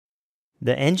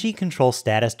The ng control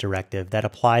status directive that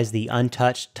applies the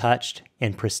untouched, touched,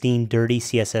 and pristine dirty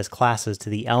CSS classes to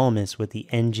the elements with the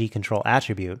ng control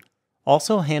attribute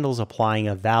also handles applying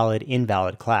a valid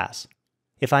invalid class.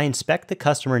 If I inspect the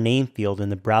customer name field in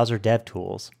the browser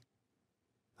DevTools,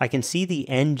 I can see the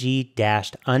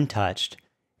ng-untouched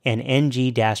and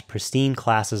ng-pristine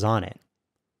classes on it.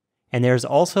 And there's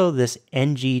also this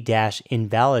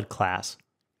ng-invalid class,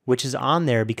 which is on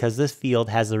there because this field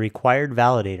has the required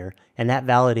validator, and that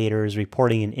validator is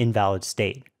reporting an invalid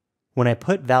state. When I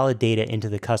put valid data into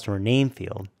the customer name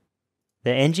field,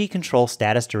 the ng control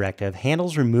status directive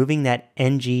handles removing that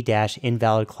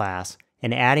ng-invalid class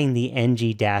and adding the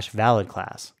ng-valid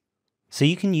class. So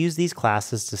you can use these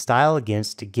classes to style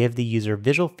against to give the user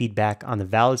visual feedback on the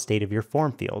valid state of your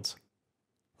form fields.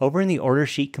 Over in the order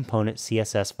sheet component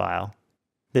CSS file,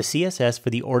 the CSS for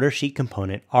the order sheet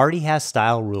component already has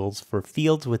style rules for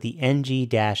fields with the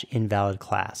ng-invalid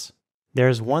class. There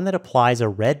is one that applies a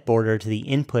red border to the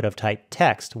input of type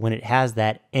text when it has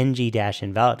that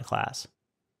ng-invalid class.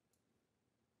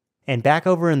 And back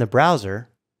over in the browser,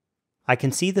 I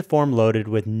can see the form loaded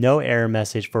with no error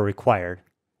message for required,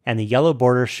 and the yellow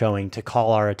border showing to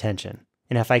call our attention.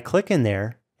 And if I click in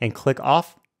there and click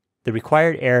off, the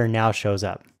required error now shows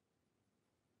up.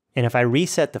 And if I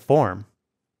reset the form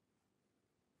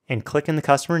and click in the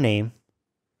customer name,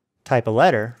 type a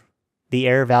letter, the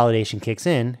error validation kicks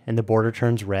in and the border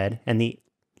turns red and the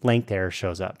length error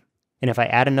shows up. And if I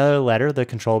add another letter, the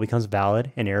control becomes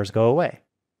valid and errors go away.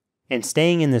 And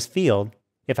staying in this field,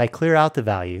 if I clear out the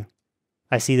value,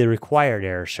 I see the required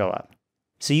errors show up.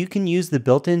 So you can use the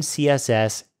built-in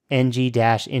CSS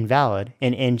ng-invalid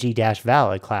and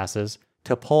ng-valid classes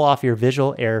to pull off your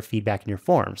visual error feedback in your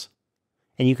forms.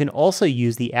 And you can also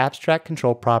use the abstract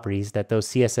control properties that those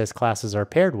CSS classes are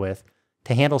paired with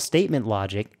to handle statement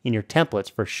logic in your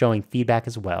templates for showing feedback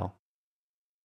as well.